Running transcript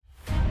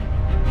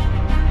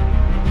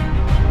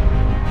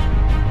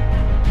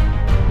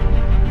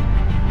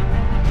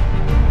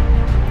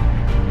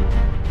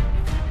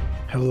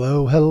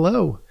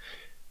hello.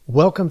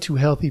 Welcome to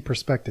Healthy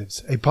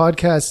Perspectives, a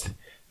podcast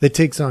that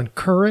takes on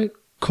current,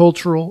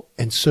 cultural,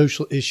 and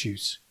social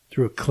issues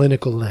through a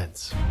clinical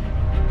lens.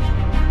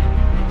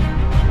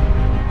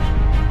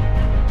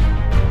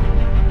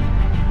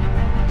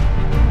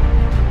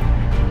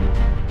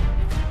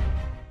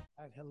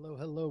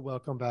 Hello.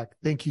 Welcome back.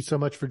 Thank you so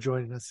much for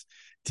joining us.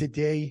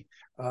 Today,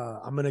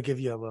 I'm going to give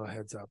you a little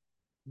heads up.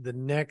 The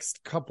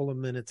next couple of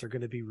minutes are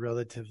going to be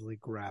relatively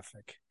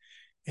graphic,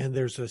 and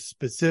there's a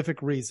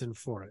specific reason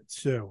for it.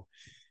 So,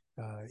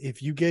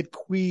 if you get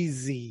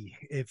queasy,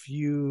 if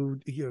you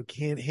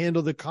can't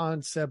handle the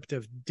concept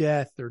of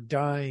death or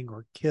dying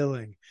or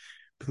killing,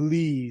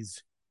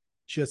 please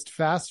just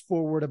fast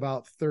forward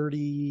about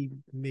 30,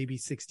 maybe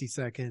 60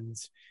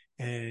 seconds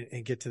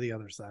and get to the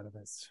other side of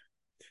this.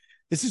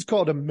 This is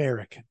called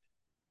American.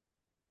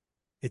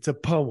 It's a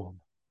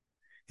poem.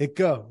 It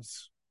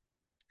goes,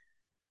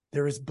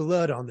 "There is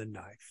blood on the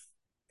knife,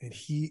 and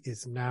he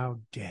is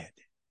now dead.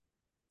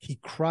 He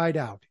cried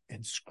out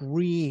and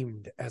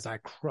screamed as I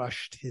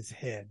crushed his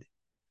head.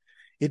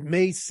 It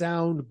may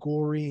sound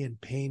gory and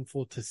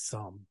painful to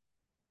some,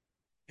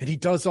 and he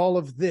does all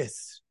of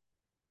this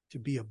to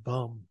be a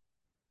bum.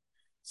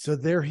 So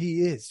there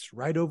he is,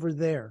 right over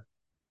there,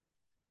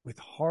 with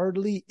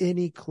hardly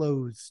any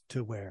clothes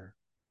to wear.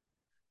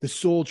 The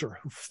soldier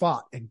who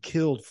fought and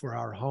killed for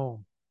our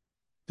home.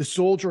 The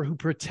soldier who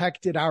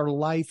protected our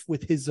life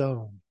with his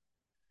own.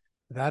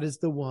 That is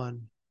the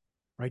one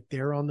right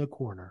there on the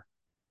corner.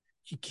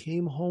 He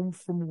came home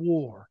from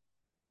war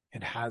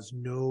and has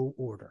no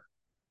order.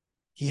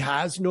 He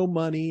has no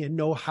money and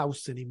no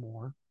house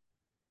anymore.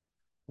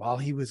 While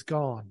he was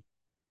gone,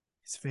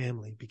 his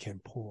family became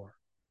poor.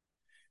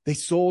 They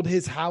sold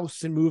his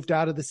house and moved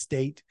out of the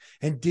state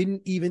and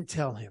didn't even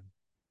tell him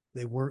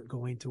they weren't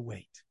going to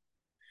wait.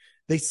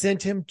 They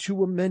sent him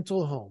to a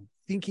mental home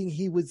thinking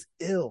he was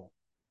ill.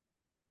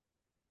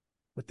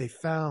 What they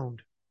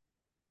found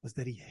was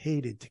that he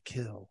hated to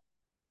kill.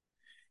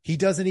 He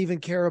doesn't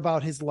even care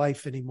about his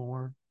life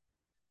anymore,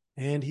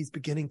 and he's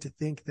beginning to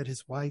think that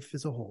his wife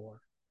is a whore.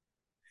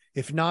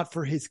 If not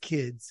for his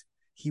kids,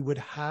 he would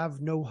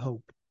have no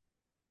hope.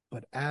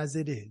 But as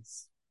it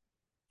is,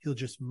 he'll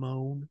just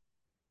moan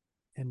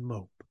and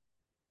mope.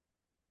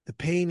 The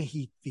pain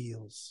he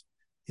feels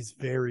is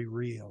very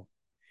real.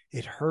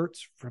 It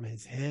hurts from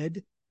his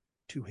head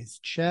to his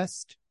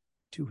chest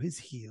to his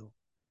heel.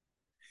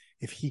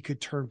 If he could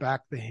turn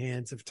back the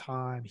hands of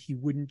time, he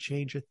wouldn't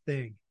change a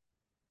thing.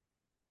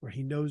 Where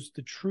he knows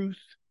the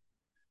truth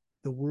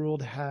the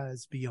world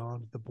has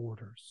beyond the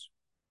borders.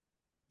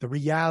 The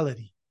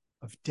reality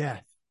of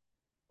death,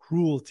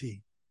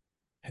 cruelty,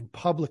 and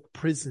public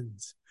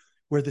prisons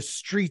where the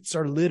streets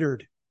are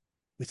littered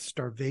with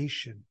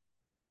starvation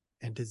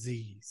and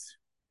disease."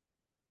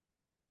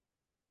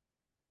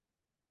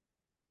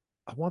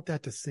 I want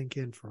that to sink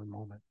in for a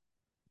moment.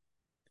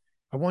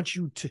 I want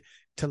you to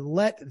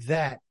let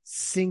that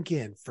sink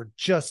in for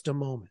just a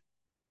moment.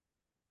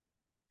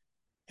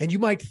 And you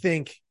might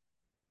think,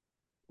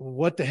 well,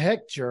 what the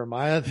heck,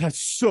 Jeremiah? That's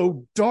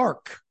so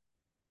dark,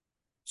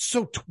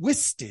 so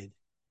twisted.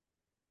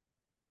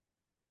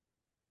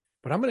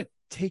 But I'm going to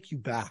take you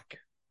back.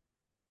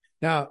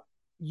 Now,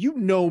 you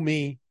know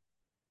me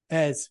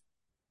as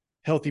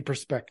Healthy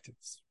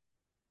Perspectives.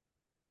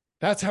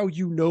 That's how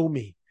you know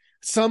me.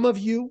 Some of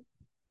you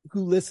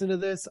who listen to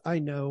this, I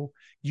know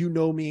you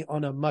know me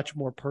on a much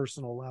more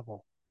personal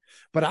level.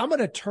 But I'm going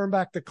to turn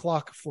back the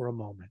clock for a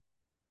moment.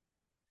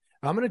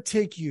 I'm going to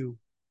take you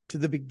to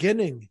the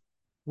beginning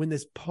when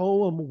this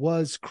poem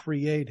was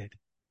created.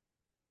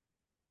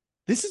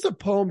 This is a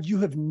poem you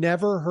have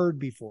never heard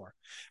before.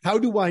 How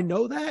do I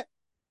know that?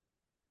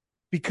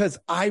 Because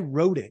I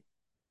wrote it.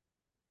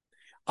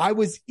 I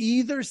was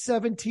either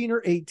 17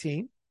 or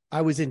 18.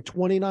 I was in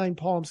 29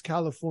 Palms,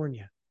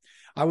 California.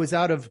 I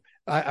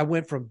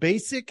went from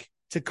basic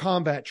to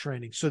combat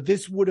training. So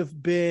this would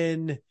have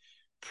been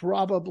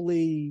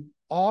probably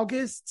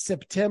August,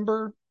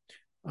 September,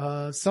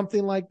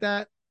 something like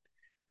that,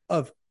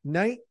 of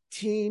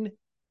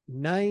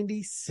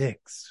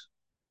 1996.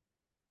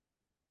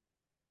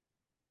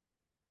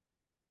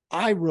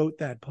 I wrote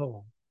that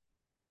poem.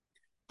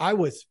 I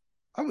was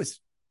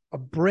a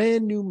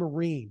brand new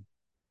Marine.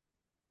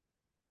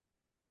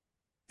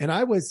 And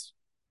I was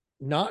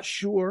not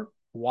sure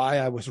why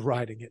I was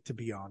writing it, to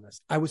be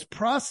honest. I was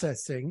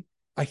processing,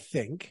 I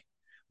think,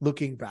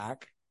 looking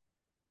back,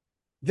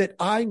 that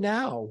I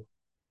now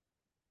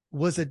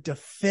was a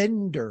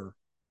defender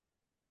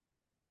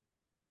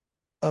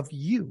of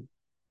you,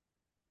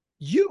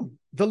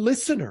 the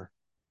listener.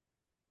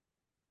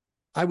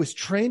 I was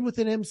trained with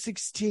an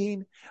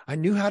M16. I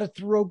knew how to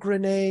throw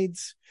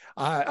grenades.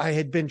 I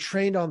had been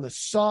trained on the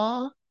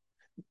SAW,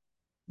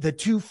 the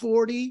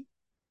 240,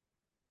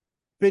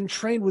 been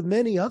trained with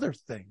many other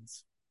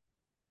things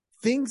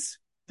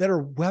that are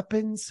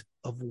weapons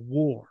of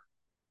war,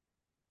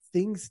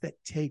 things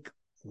that take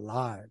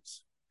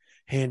lives,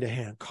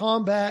 hand-to-hand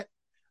combat.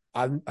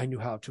 I knew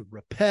how to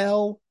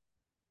rappel.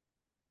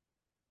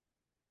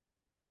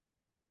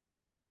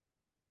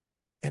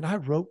 And I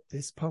wrote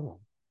this poem.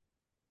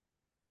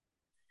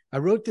 I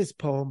wrote this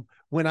poem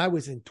when I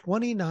was in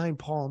 29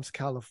 Palms,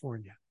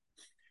 California,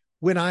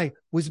 when I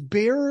was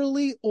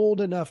barely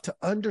old enough to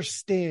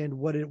understand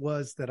what it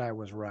was that I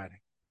was writing.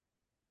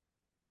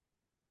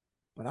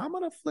 But I'm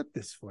going to flip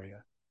this for you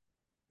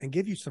and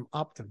give you some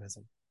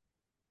optimism.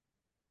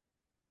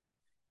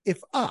 If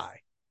I,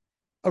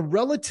 a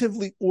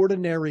relatively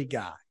ordinary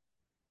guy,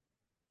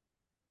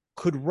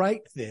 could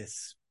write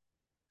this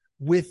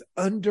with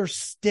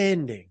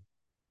understanding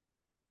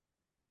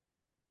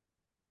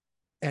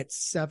at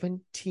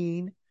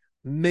 17,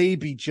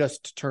 maybe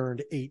just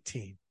turned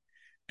 18,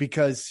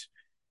 because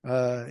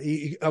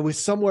I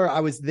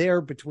was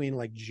there between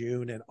like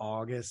June and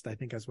August. I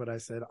think that's what I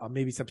said.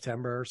 Maybe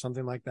September or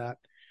something like that.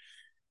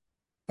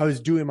 I was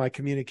doing my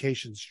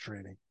communications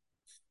training.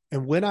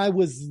 And when I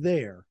was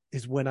there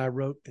is when I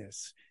wrote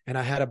this. And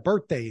I had a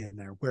birthday in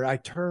there where I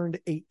turned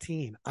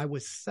 18. I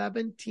was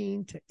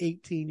 17 to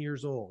 18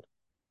 years old.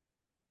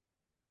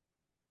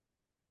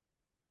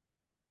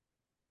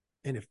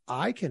 And if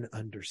I can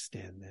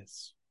understand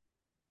this,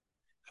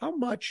 how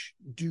much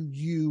do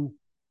you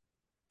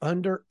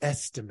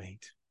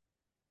underestimate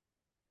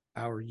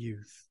our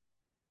youth?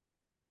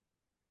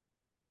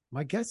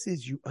 My guess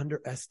is you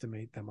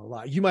underestimate them a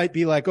lot. You might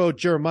be like, oh,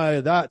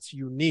 Jeremiah, that's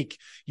unique.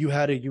 You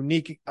had a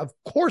unique, of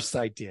course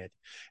I did.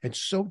 And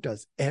so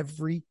does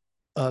every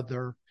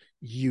other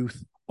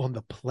youth on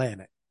the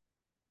planet.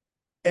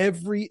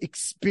 Every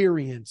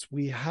experience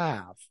we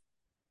have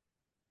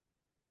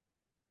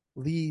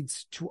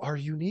leads to our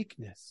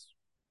uniqueness.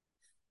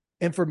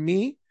 And for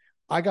me,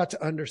 I got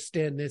to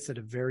understand this at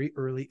a very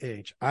early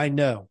age. I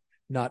know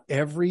not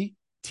every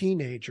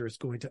teenager is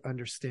going to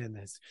understand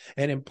this.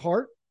 And in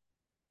part,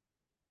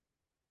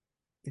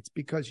 it's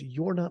because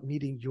you're not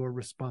meeting your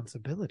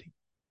responsibility.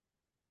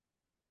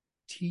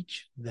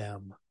 Teach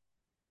them.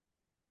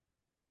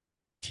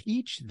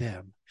 Teach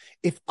them.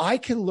 If I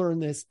can learn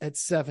this at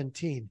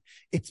 17,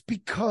 it's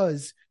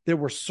because there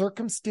were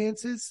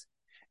circumstances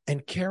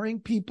and caring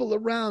people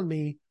around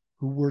me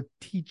who were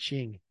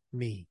teaching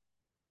me,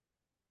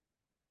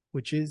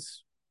 which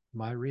is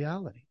my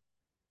reality.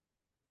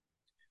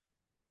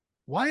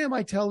 Why am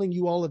I telling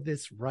you all of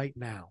this right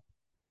now?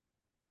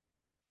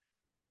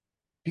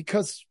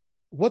 Because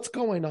what's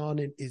going on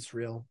in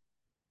Israel,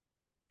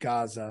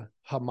 Gaza,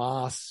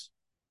 Hamas,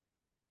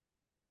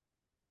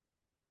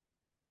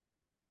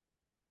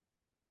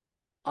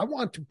 I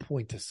want to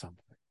point to something,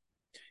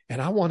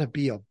 and I want to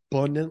be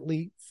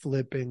abundantly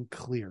flipping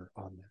clear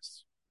on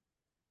this,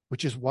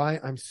 which is why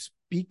I'm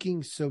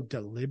speaking so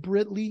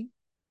deliberately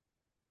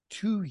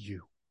to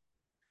you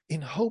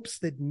in hopes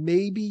that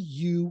maybe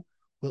you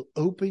will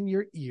open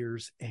your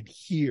ears and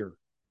hear.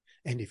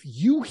 And if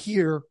you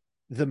hear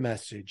the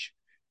message,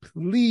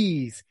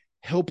 please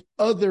help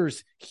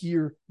others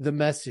hear the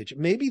message.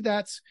 Maybe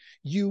that's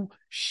you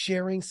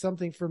sharing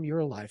something from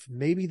your life.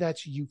 Maybe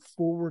that's you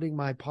forwarding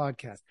my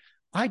podcast.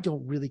 I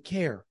don't really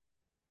care.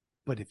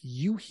 But if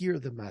you hear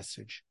the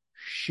message,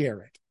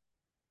 share it.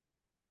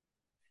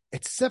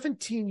 At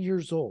 17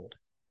 years old,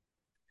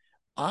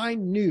 I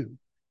knew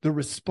the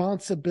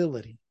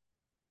responsibility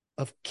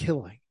of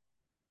killing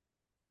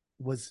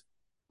was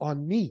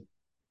on me.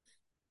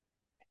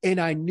 And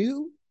I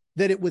knew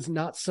that it was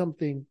not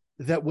something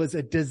that was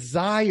a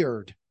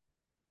desired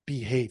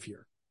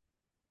behavior.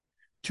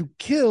 To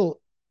kill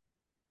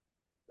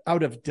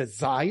out of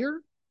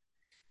desire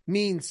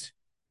means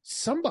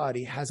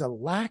somebody has a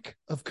lack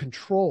of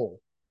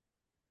control.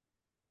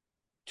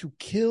 To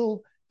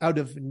kill out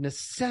of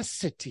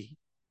necessity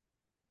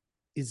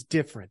is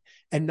different.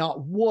 And not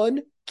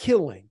one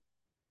killing,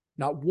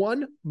 not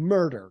one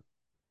murder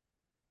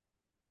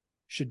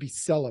should be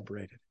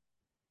celebrated.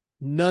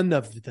 None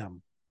of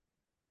them.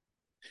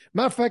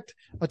 Matter of fact,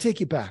 I'll take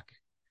you back.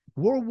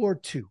 World War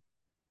II.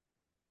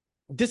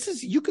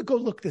 You could go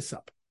look this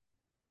up.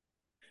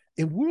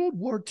 In World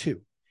War II,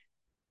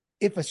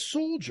 if a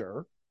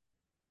soldier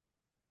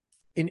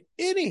in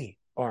any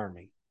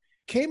army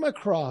came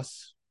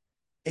across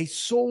a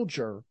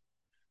soldier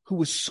who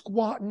was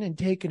squatting and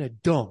taking a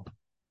dump,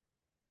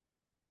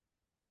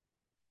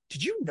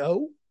 did you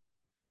know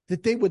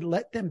that they would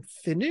let them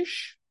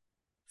finish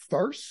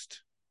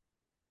first?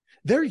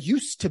 There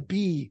used to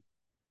be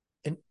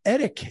an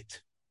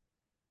etiquette.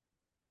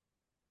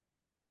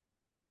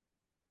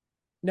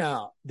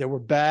 Now, there were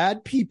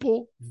bad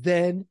people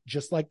then,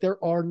 just like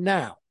there are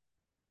now.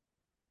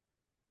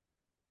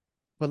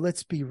 But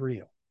let's be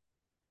real.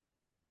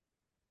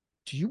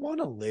 Do you want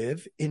to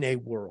live in a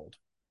world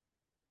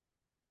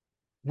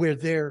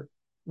where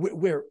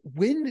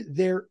when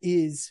there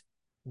is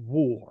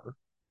war,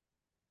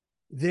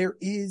 there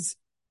is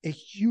a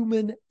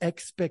human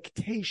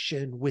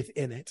expectation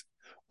within it?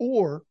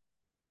 Or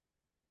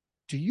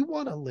do you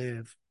want to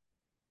live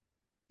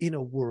in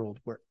a world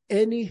where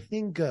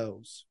anything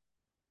goes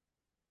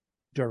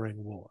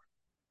during war?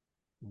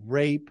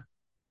 Rape,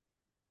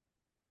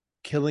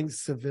 killing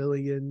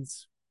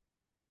civilians,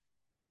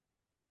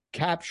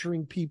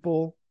 capturing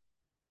people,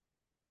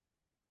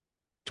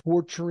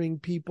 torturing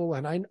people.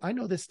 And I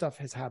know this stuff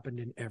has happened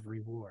in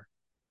every war.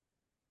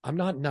 I'm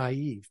not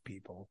naive,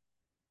 people.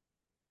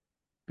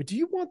 But do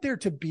you want there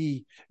to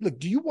be, look,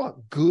 do you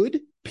want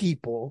good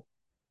people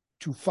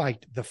to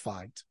fight the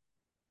fight?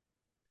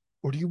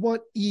 Or do you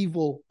want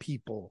evil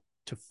people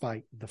to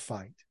fight the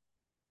fight?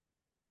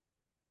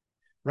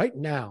 Right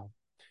now,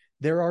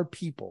 there are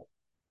people,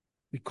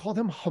 we call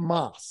them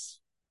Hamas,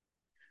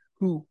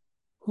 who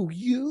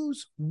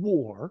use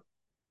war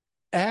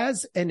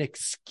as an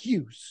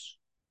excuse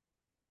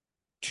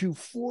to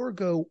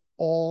forego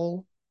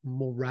all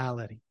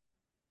morality.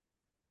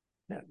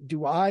 Now,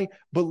 do I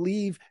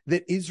believe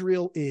that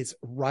Israel is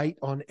right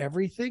on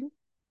everything?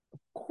 Of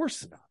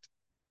course not.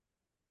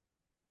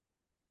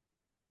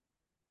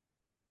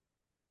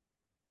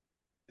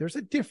 There's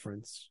a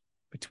difference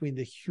between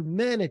the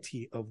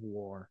humanity of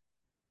war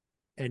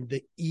and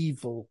the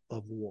evil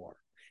of war.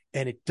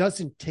 And it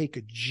doesn't take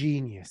a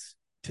genius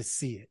to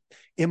see it.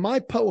 In my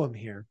poem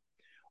here,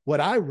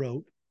 what I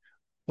wrote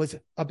was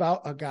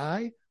about a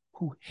guy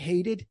who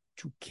hated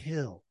to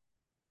kill.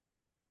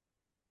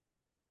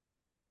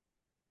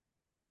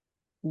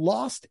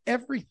 Lost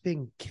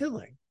everything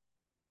killing,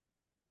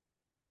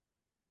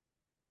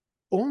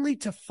 only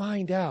to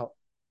find out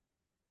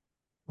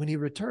when he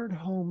returned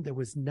home, there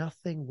was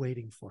nothing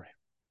waiting for him.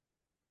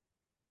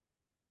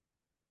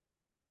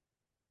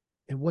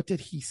 And what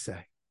did he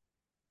say?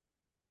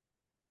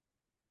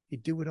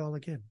 He'd do it all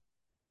again.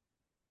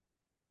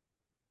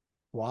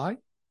 Why?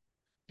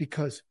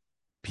 Because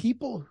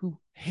people who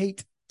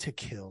hate to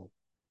kill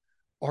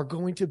are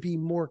going to be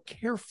more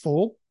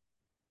careful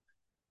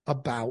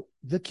about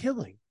the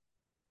killing.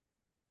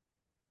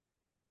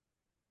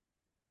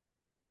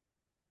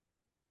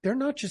 They're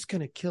not just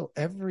going to kill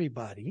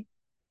everybody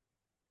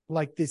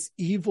like this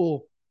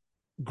evil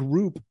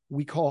group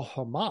we call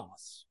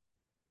Hamas.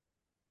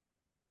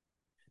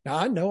 Now,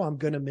 I know I'm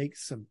going to make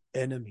some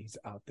enemies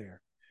out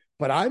there,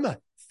 but I'm a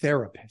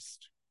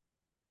therapist.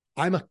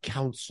 I'm a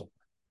counselor.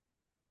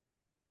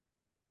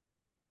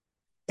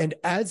 And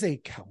as a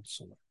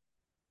counselor,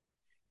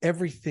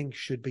 everything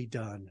should be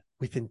done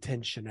with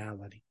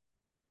intentionality.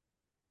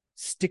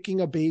 Sticking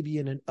a baby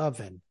in an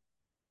oven,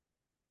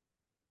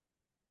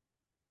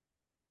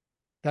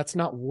 that's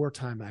not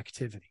wartime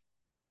activity.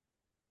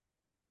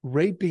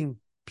 Raping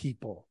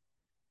people,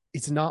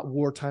 it's not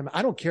wartime.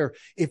 I don't care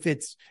if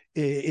it's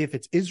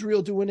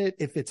Israel doing it,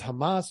 if it's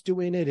Hamas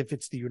doing it, if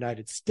it's the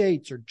United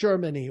States or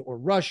Germany or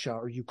Russia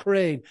or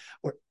Ukraine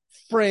or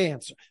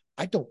France.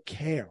 I don't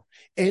care.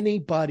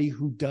 Anybody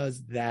who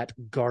does that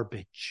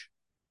garbage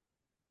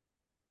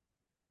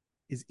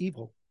is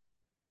evil.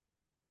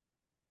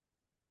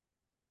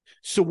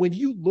 So when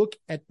you look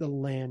at the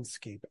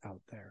landscape out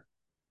there,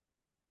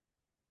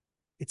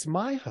 it's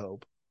my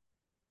hope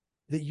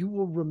that you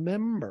will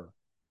remember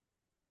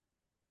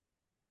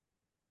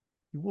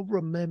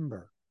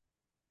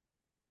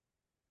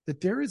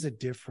that there is a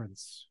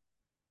difference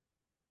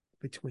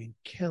between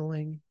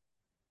killing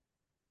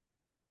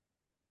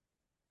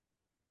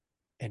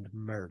and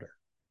murder.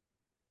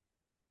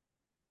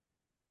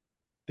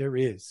 There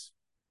is.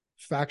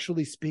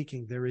 Factually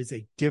speaking, there is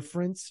a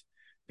difference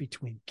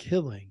between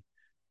killing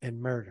and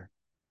murder.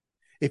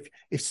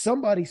 If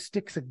somebody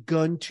sticks a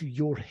gun to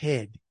your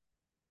head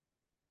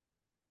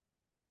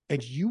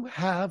and you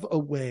have a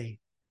way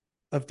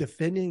of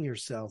defending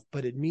yourself,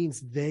 but it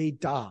means they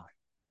die,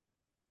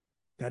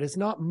 that is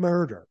not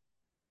murder.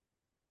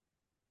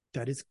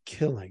 That is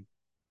killing.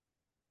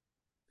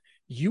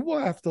 You will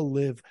have to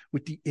live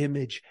with the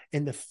image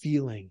and the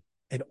feeling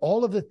and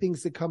all of the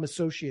things that come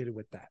associated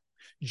with that.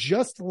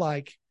 Just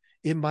like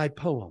in my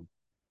poem.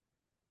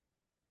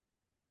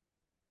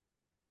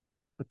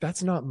 But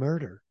that's not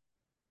murder.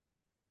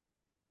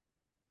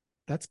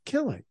 That's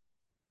killing.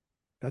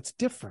 That's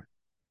different.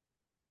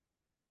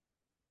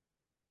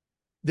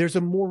 There's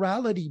a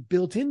morality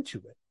built into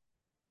it.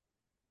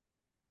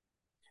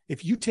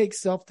 If you take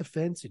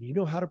self-defense and you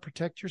know how to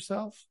protect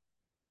yourself,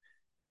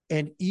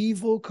 and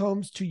evil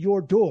comes to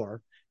your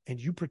door and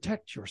you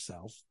protect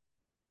yourself,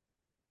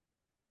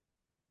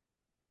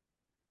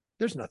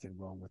 there's nothing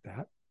wrong with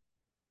that.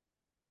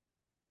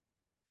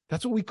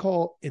 That's what we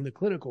call in the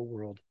clinical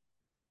world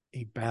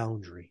a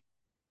boundary.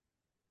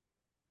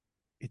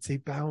 It's a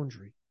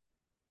boundary.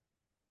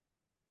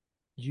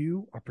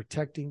 You are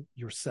protecting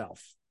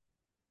yourself.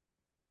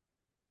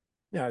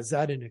 Now, is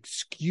that an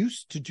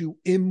excuse to do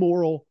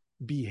immoral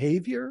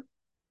behavior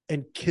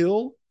and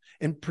kill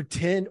and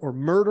pretend or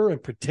murder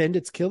and pretend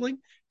it's killing?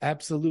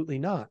 Absolutely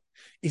not.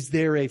 Is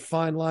there a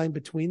fine line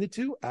between the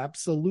two?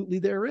 Absolutely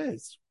there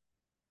is.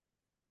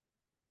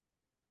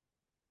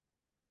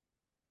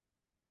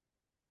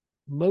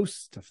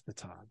 Most of the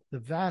time, the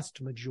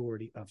vast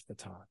majority of the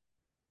time,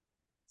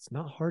 it's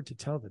not hard to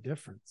tell the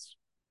difference.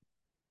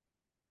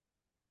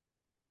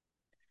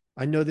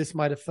 I know this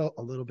might have felt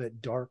a little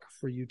bit dark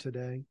for you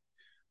today,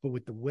 but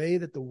with the way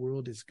that the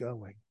world is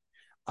going,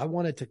 I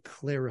wanted to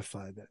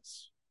clarify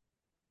this.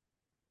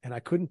 And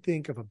I couldn't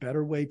think of a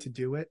better way to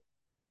do it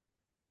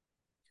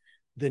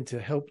than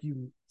to help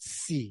you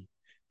see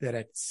that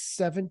at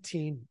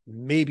 17,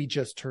 maybe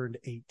just turned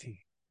 18,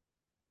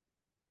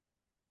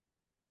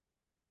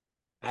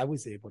 I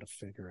was able to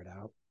figure it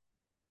out.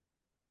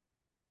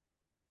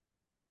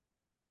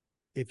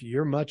 If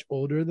you're much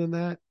older than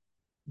that,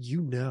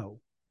 you know.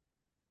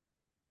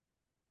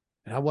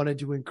 And I wanted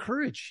to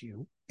encourage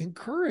you.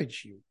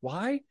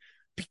 Why?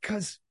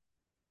 Because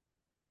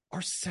our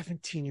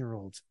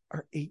 17-year-olds,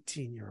 our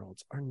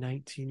 18-year-olds, our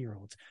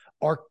 19-year-olds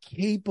are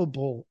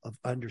capable of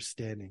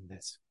understanding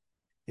this.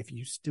 If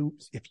you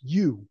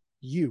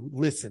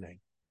listening,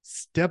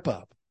 step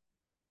up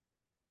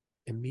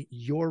and meet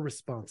your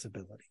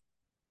responsibility.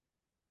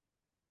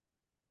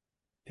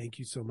 Thank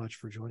you so much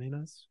for joining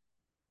us.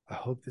 I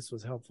hope this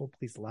was helpful.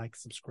 Please like,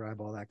 subscribe,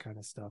 all that kind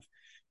of stuff,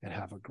 and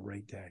have a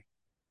great day.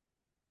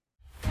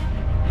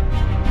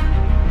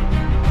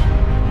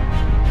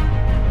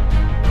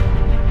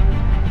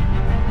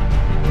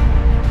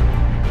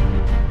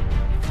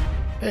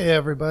 Hey,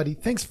 everybody.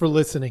 Thanks for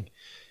listening.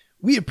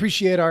 We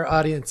appreciate our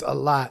audience a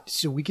lot,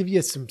 so we give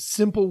you some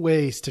simple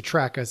ways to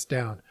track us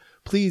down.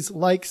 Please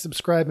like,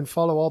 subscribe, and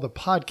follow all the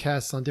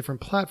podcasts on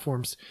different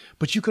platforms,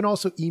 but you can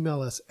also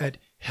email us at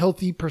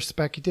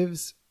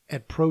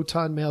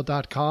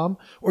healthyperspectives@protonmail.com,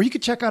 or you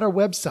can check out our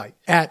website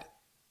at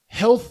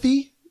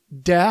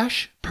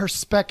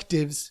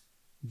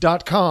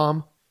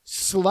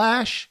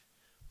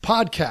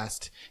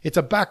healthy-perspectives.com/podcast. It's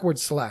a backward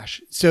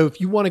slash. So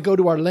if you want to go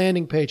to our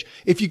landing page,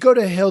 if you go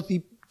to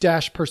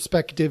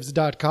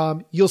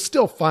healthy-perspectives.com, you'll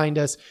still find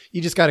us.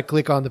 You just got to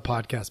click on the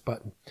podcast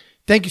button.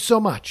 Thank you so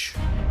much.